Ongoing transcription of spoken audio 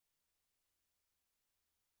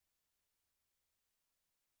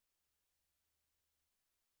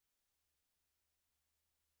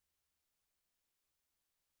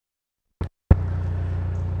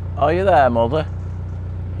Are you there, Mother?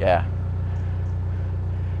 Yeah.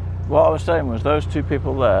 What I was saying was those two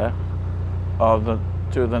people there are the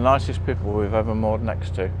two of the nicest people we've ever moored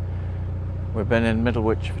next to. We've been in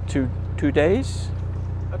Middlewich for two days.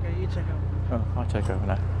 Okay, you take over. Oh, I'll take over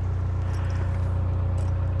now.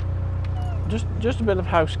 Just a bit of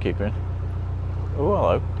housekeeping. Oh,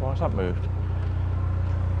 hello. Why's that moved?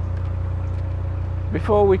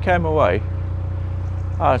 Before we came away,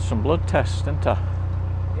 I had some blood tests, didn't I?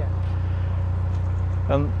 Yeah.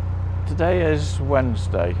 And today is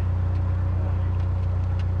Wednesday.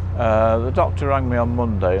 The doctor rang me on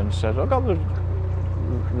Monday and said, I've got the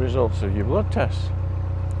results of your blood tests.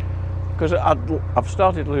 Because I've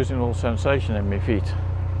started losing all sensation in my feet,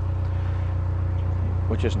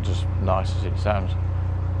 which isn't as nice as it sounds.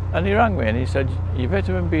 And he rang me and he said, your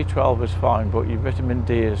vitamin B12 is fine, but your vitamin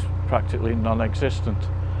D is practically non-existent.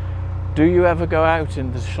 Do you ever go out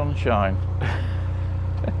in the sunshine?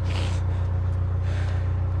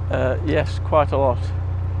 Yes, quite a lot.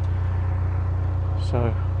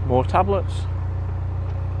 So, more tablets.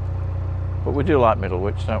 But we do like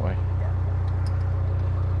Middlewich, don't we? Yeah.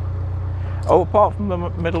 Oh, apart from the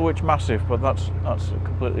Middlewich Massive, but that's a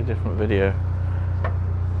completely different video.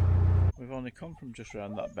 We've only come from just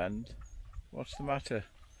round that bend. What's the matter?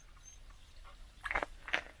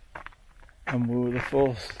 And we were the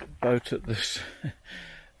fourth boat at this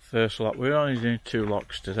first lock. We're only doing 2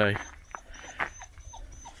 locks today,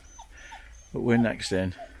 but we're next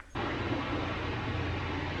in.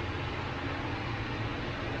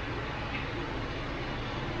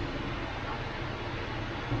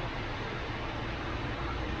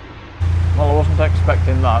 Well, I wasn't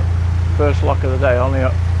expecting that. First lock of the day, only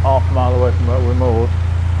half a mile away from where we moored,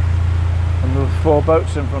 and there were 4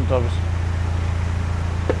 boats in front of us.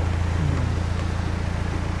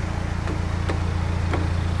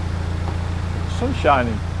 Sun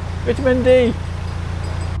shining. Vitamin D.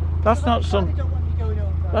 That's not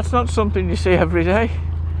something you see every day.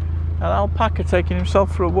 An alpaca taking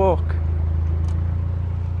himself for a walk.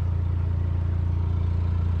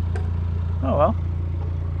 Oh well.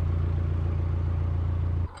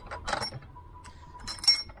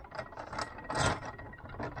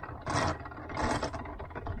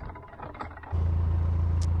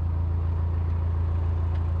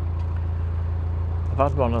 I've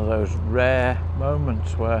had one of those rare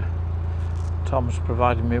moments where Tom's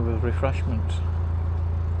provided me with refreshments.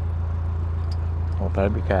 Oh, better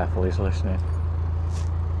be careful, he's listening.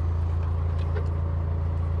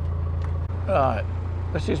 Right,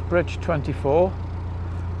 this is bridge 24.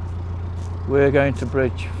 We're going to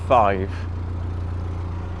bridge 5.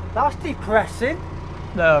 That's depressing.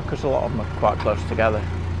 No, because a lot of them are quite close together.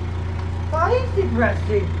 That is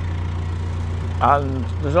depressing. And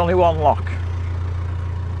there's only 1 lock.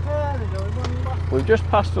 Yeah, there's only 1 lock. We've just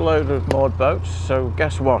passed a load of moored boats, so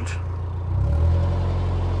guess what?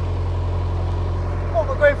 What,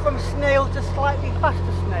 we're going from snail to slightly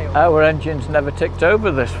faster snail? Our engine's never ticked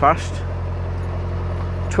over this fast.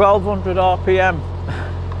 1200 RPM.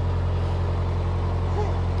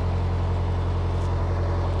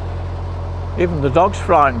 Even the dog's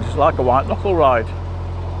frightened. It's like a white knuckle ride.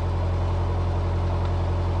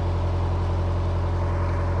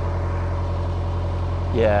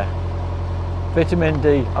 Yeah. Vitamin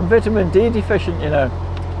D. I'm vitamin D deficient, you know.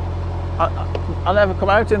 I never come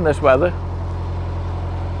out in this weather.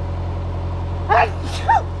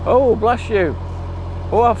 Oh, bless you.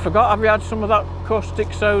 Oh, I forgot. Have you had some of that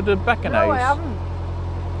caustic soda beckonaise? No, I haven't. Do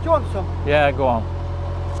you want some? Yeah, go on.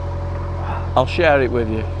 I'll share it with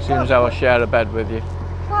you, seeing as how I share a bed with you.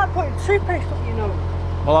 It's like putting toothpaste up your nose.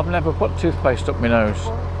 Well, I've never put toothpaste up my nose.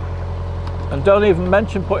 And don't even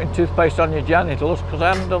mention putting toothpaste on your genitals, because I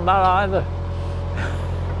haven't done that either.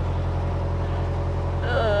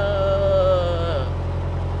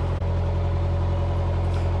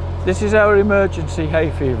 This is our emergency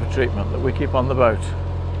hay fever treatment that we keep on the boat.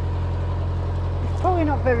 It's probably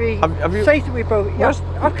not very Have you, safe that we both. Yeah,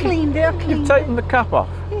 I've cleaned it. You've taken the cap off.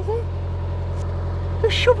 Is it?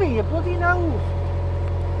 They're shoving your bloody nose.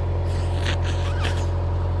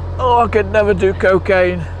 Oh, I could never do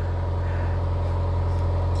cocaine.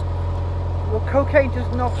 Well, cocaine does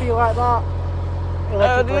not feel like that.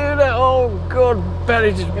 Allegedly. Oh God, Ben,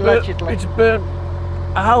 it's burnt. It's burnt.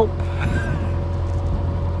 Help.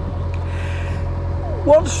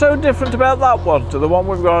 What's so different about that one to the one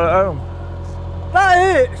we've got at home? That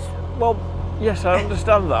hurts. Well, yes, I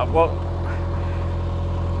understand that. Well,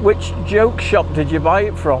 which joke shop did you buy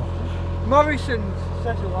it from? Morrison's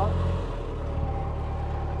says a lot.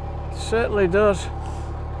 It certainly does.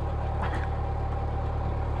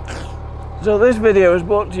 So this video is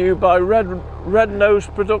brought to you by Red Nose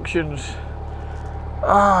Productions.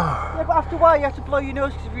 Ah. Yeah, but after a while you have to blow your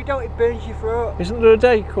nose because if you don't it burns your throat. Isn't there a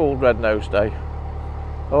day called Red Nose Day?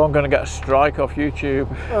 Oh, I'm going to get a strike off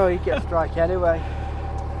YouTube. Oh, you get a strike anyway.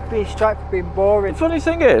 Being strike for being boring. The funny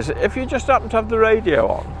thing is, if you just happen to have the radio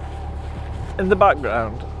on in the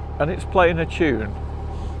background and it's playing a tune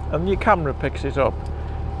and your camera picks it up,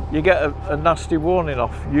 you get a nasty warning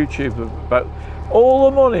off YouTube about all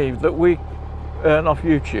the money that we earn off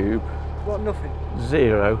YouTube. What, nothing?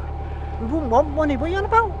 Zero. We wouldn't want money, what are you on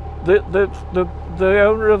about? The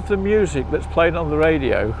owner of the music that's played on the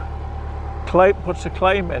radio puts a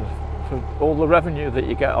claim in for all the revenue that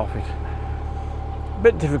you get off it. A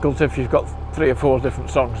bit difficult if you've got 3 or 4 different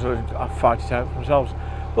songs that fight it out for themselves.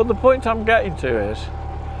 But the point I'm getting to is,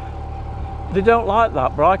 they don't like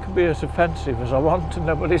that, but I can be as offensive as I want and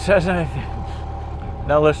nobody says anything.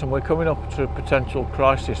 Now listen, we're coming up to a potential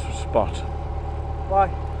crisis spot. Why?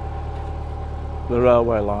 The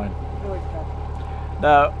railway line. No, it's not.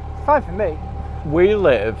 Now, It's fine for me. we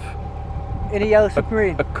live In a yellow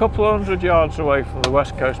submarine. a couple of 100 yards away from the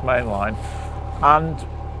West Coast Main Line and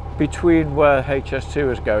between where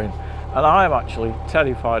HS2 is going, and I am actually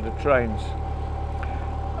terrified of trains.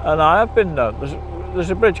 And I have been known, there's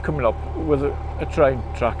a bridge coming up with a train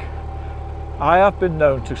track. I have been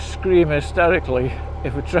known to scream hysterically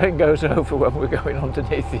if a train goes over when we're going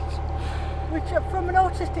underneath it. Which, from an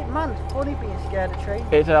autistic man, it's funny being scared of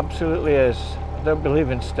trains. It absolutely is. I don't believe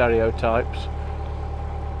in stereotypes.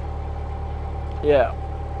 Yeah.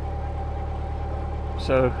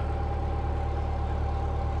 So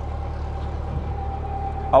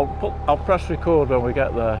I'll press record when we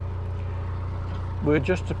get there. We're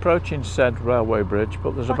just approaching said railway bridge,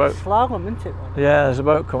 but there's a boat. It's like a slalom, isn't it? Yeah, there's a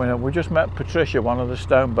boat coming up. We just met Patricia, one of the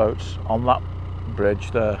stone boats on that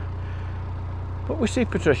bridge there. But we see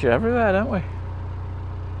Patricia everywhere, don't we?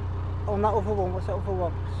 On that other one, what's that other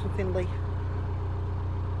one? Something leaf.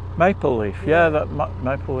 Maple Leaf, yeah, that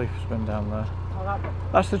Maple Leaf's been down there. Oh, that one.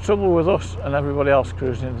 That's the trouble with us and everybody else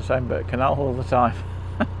cruising in the same bit of canal all the time.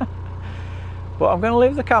 But I'm going to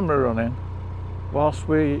leave the camera running whilst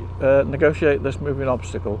we negotiate this moving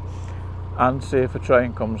obstacle and see if a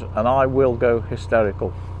train comes, and I will go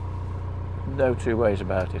hysterical. No two ways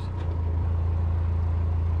about it.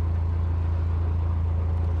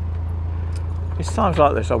 It's times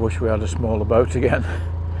like this I wish we had a smaller boat again.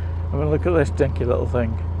 I mean, look at this dinky little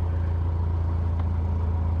thing.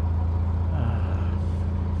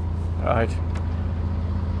 Right.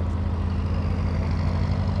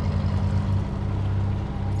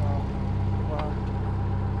 Wow.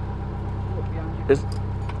 Look behind you.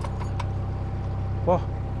 What?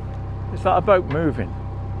 Is that a boat moving?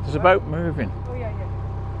 There's a boat moving. Oh, yeah, yeah.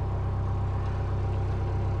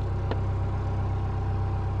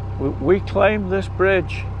 We claimed this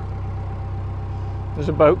bridge. There's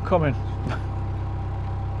a boat coming.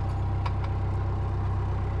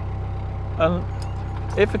 And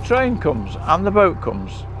if a train comes and the boat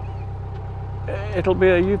comes, it'll be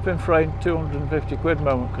a you've been framed 250 quid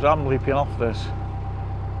moment, because I'm leaping off this.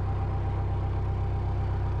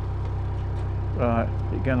 Right,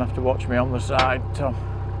 you're going to have to watch me on the side, Tom.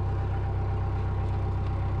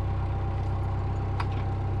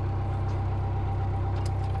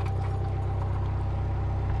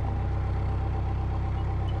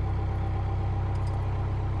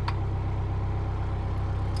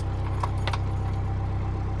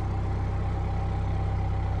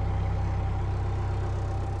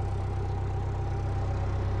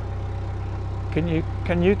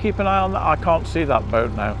 Can you keep an eye on that? I can't see that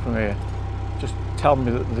boat now from here. Just tell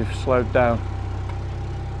me that they've slowed down.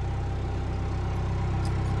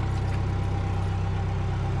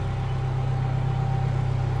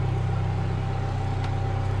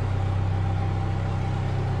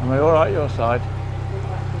 Am I all right your side?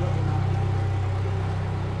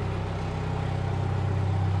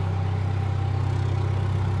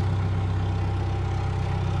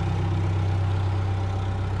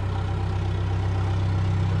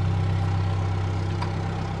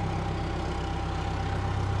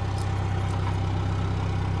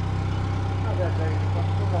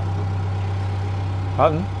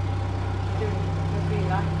 Pardon?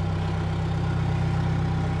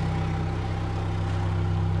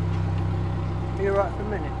 Are you alright for a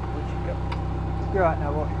minute? You're right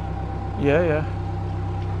now, what? Yeah, yeah.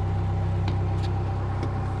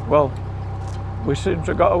 Well, we seem to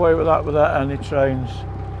have got away with that without any trains.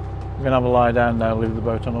 We're going to have a lie down now, leave the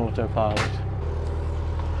boat on autopilot.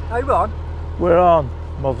 Are you on? We're on,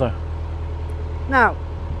 Mother. Now,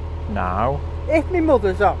 if my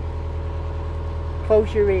mother's on,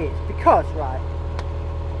 close your ears, because, right,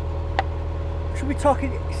 should we talk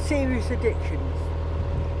serious addictions?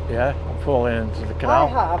 Yeah, I'm falling into the canal. I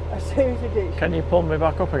have a serious addiction. Can you pull me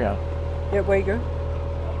back up again? Yeah, where you going?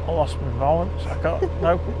 I lost my balance. I can't.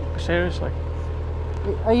 No, seriously.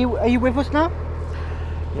 Are you with us now?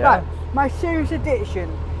 Yeah. Right. My serious addiction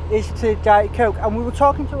is to Diet Coke, and we were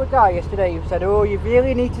talking to a guy yesterday who said, "Oh, you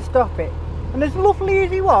really need to stop it." And as lovely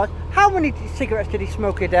as he was, how many cigarettes did he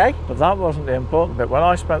smoke a day? But that wasn't the important bit. When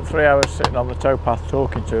I spent 3 hours sitting on the towpath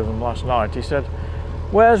talking to them last night, he said,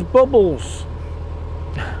 "Where's Bubbles?"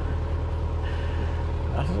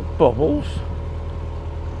 I said, "Bubbles?"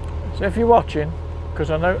 So if you're watching,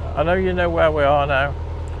 because I know you know where we are now,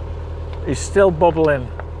 he's still bubbling.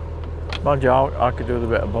 Mind you, I could do with a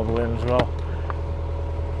bit of bubbling as well.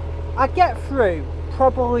 I get through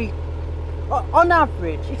probably, on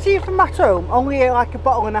average, you see from at home, only like a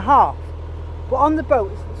bottle and a half. But on the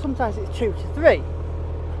boat, sometimes it's 2 to 3.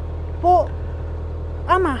 But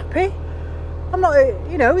I'm happy. I'm not,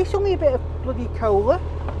 you know, it's only a bit of bloody cola.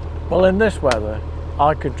 Well, in this weather,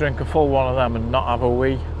 I could drink a full one of them and not have a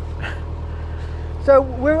wee. So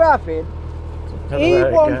we're having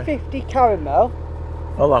E150 caramel.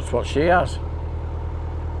 Well, that's what she has.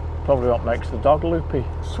 Probably what makes the dog loopy.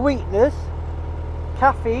 Sweeteners,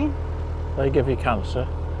 caffeine. They give you cancer.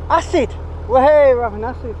 Acid. We're having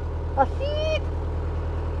acid. Acid.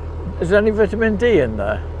 Is there any vitamin D in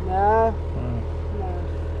there? No. No.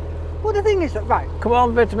 Well, the thing is that, right. Come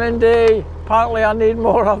on, vitamin D. Apparently I need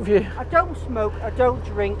more of you. I don't smoke, I don't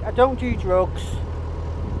drink, I don't do drugs.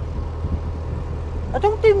 I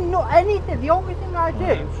don't do anything. The only thing I do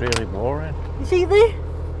It's really boring. is either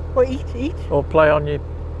or eat. Or play on your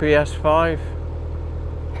PS5.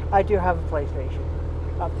 I do have a PlayStation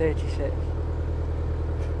at 36.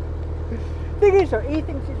 Thing is though, he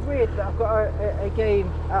thinks it's weird that I've got a game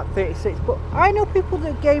at 36, but I know people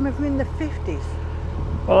that game are in the 50s.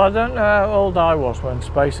 Well, I don't know how old I was when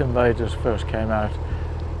Space Invaders first came out,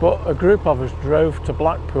 but a group of us drove to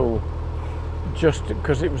Blackpool just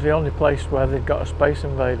because it was the only place where they'd got a Space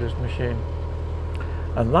Invaders machine.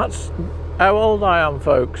 And that's how old I am,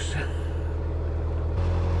 folks.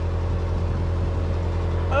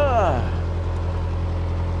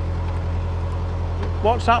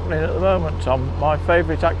 What's happening at the moment, Tom? My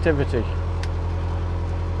favourite activity?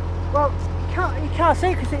 Well, you can't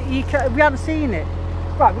say because we haven't seen it.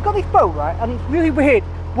 Right, we've got this boat, right, and it's really weird.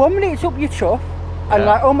 1 minute it's up your chuff, and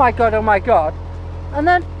like, oh my god, and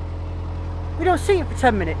then we don't see it for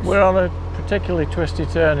 10 minutes. We're on a particularly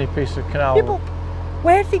twisty-turny piece of canal. Yeah, but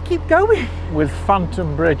where does it keep going? With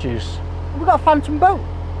phantom bridges. We've got a phantom boat.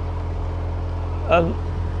 And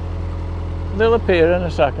they'll appear in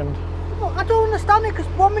a second. Well, I don't understand it because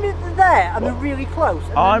 1 minute they're there and they're really close.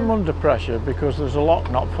 And I'm under pressure because there's a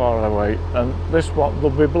lock not far away, and this one,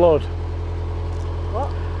 there'll be blood. What?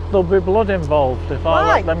 There'll be blood involved if Why?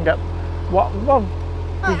 I let them get... What? Well,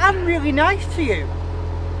 I'm really nice to you.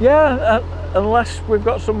 yeah, unless we've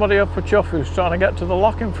got somebody up for chuff who's trying to get to the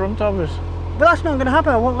lock in front of us. But that's not going to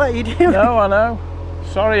happen. I won't let you do it. No, I know.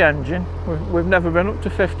 Sorry, engine. We've never been up to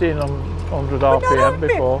 1500 RPM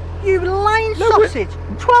before. You lying sausage.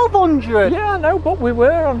 1200. Yeah, I know, but we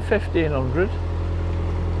were on 1500.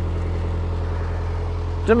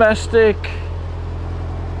 Domestic.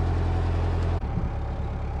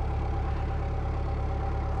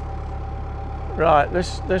 Right,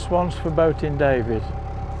 this one's for Boating David.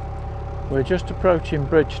 We're just approaching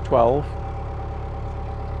Bridge 12.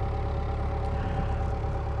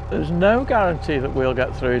 There's no guarantee that we'll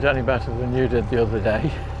get through it any better than you did the other day.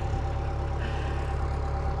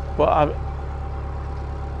 But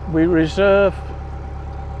we reserve...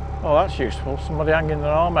 Oh, that's useful. Somebody hanging an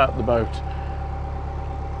arm out the boat.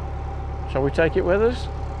 Shall we take it with us?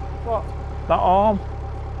 What? That arm?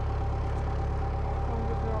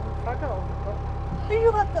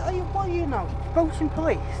 What are you now? Boating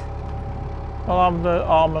police? Well, I'm the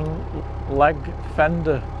arm and leg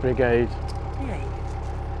fender brigade. Yeah.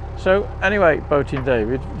 So anyway, Boating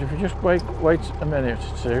David, if you just wait a minute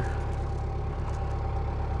or two.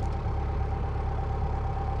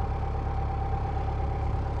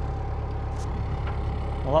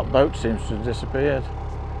 Well, that boat seems to have disappeared.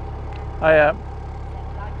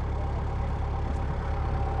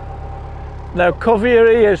 Now cover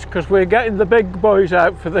your ears because we're getting the big boys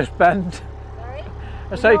out for this bend. Sorry?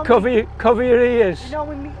 I say cover your ears. You know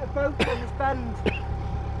we meet a boat on this bend.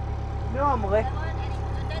 Normally.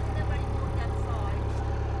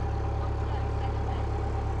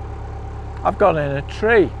 I've gone in a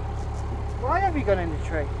tree. Why have you gone in the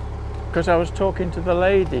tree? Because I was talking to the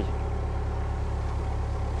lady.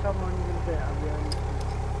 Someone you can do it, I'll be honest.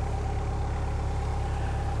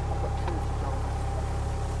 I've got two to go.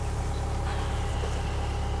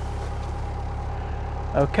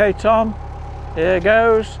 Okay, Tom, here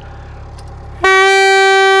goes.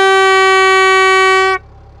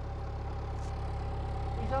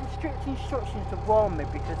 He's on strict instructions to warn me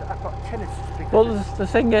because I've got tinnitus. Well, the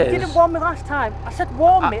thing is... You didn't warn me last time. I said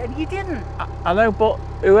warn me and you didn't. I know, but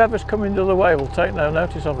whoever's coming the other way will take no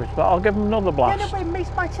notice of it, but I'll give them another blast. Yeah, no, but it makes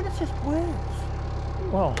my tinnitus worse.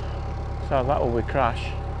 Well, so that will be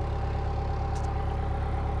crash.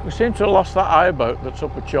 We seem to have lost that hire boat that's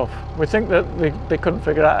up a chuff. We think that they couldn't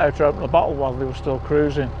figure out how to open the bottle while they were still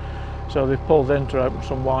cruising. So they pulled in to open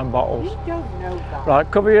some wine bottles. You don't know that. Right,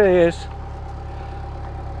 cover your ears.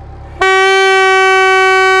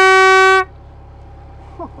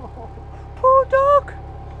 Poor dog.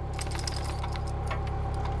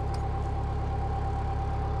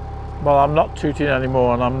 Well, I'm not tooting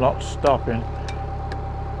anymore and I'm not stopping.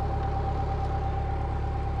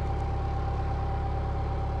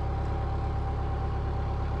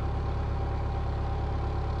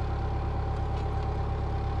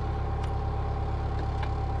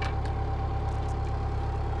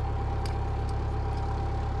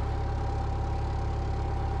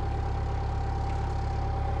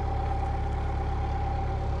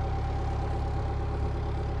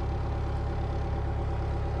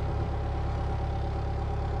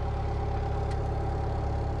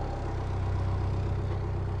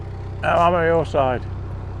 Now I'm on your side.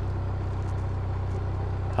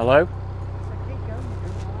 Hello? So keep going.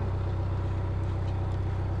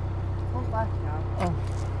 Don't laugh now. Oh.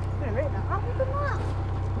 You're right now. How have you done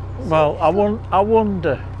that? Well, I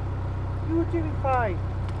wonder. You were doing fine.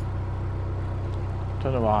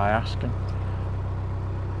 Don't know why I asked him.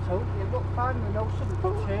 So you look fine and know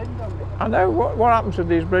something turned on it. I know what happens with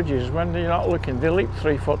these bridges when you're not looking. They leap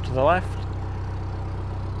 3 foot to the left.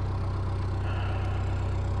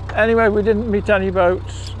 Anyway, we didn't meet any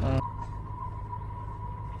boats.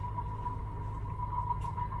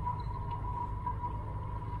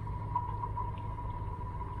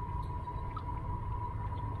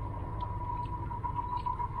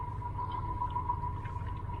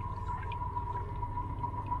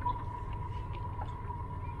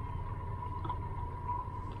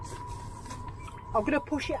 I'm going to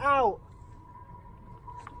push it out.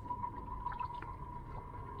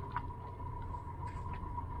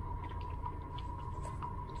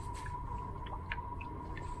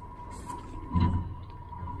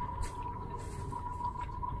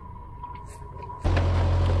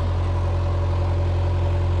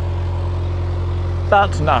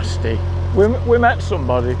 That's nasty. We met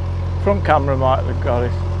somebody, front camera might have got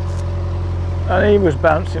it, and he was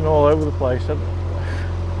bouncing all over the place.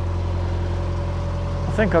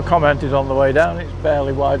 I think I commented on the way down, it's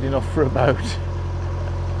barely wide enough for a boat. It's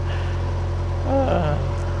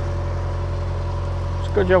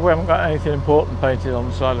a good job we haven't got anything important painted on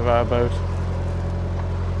the side of our boat.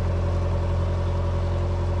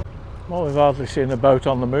 Well, we've hardly seen a boat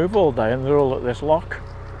on the move all day and they're all at this lock.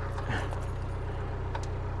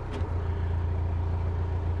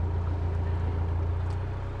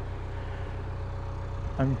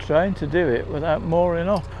 I'm trying to do it without mooring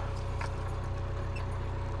up.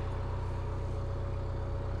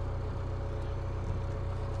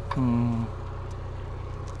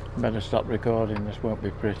 Better stop recording, this won't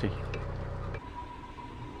be pretty.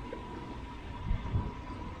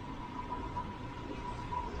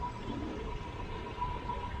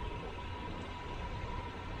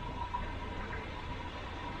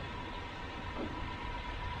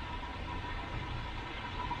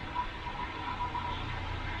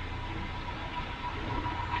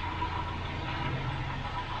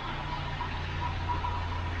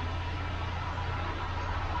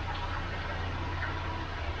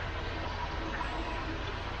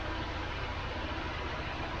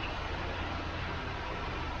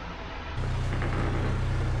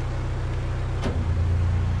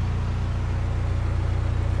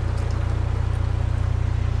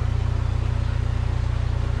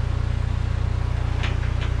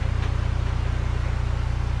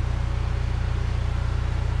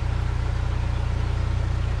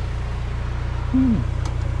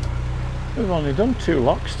 We've only done 2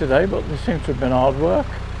 locks today, but they seem to have been hard work.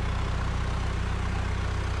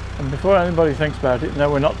 And before anybody thinks about it, no,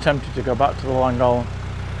 we're not tempted to go back to the Llangollen.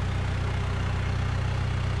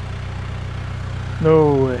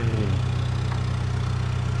 No way.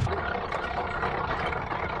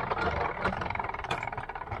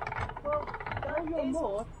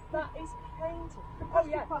 Well, that is painted. Oh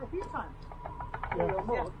yeah, quite a few times.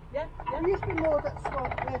 Yeah. We used to be moored at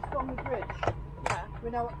Strongly Bridge. Yeah. We're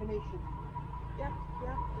now at Venetian.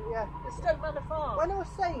 Yeah. The Stoke Manor Farm. When I was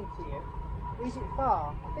saying to you, is it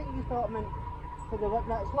far? I think you thought I meant for the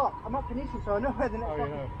next lot. I'm not Phoenician, so I know where the next lot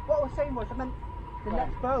is. What I was saying was, I meant the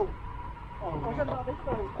next boat. I wasn't about this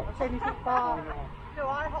boat. I was saying, is it far? No,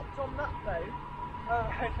 I hopped on that boat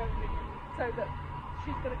so that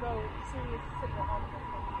she's going to go see us sit on it.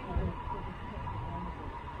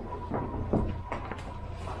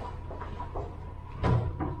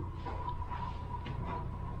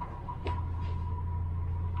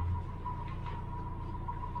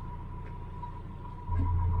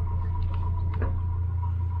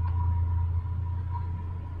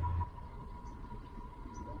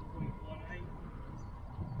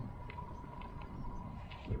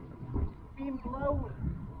 Being blown.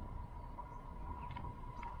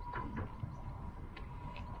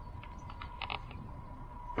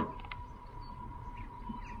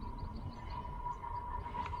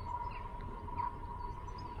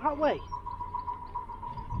 That way.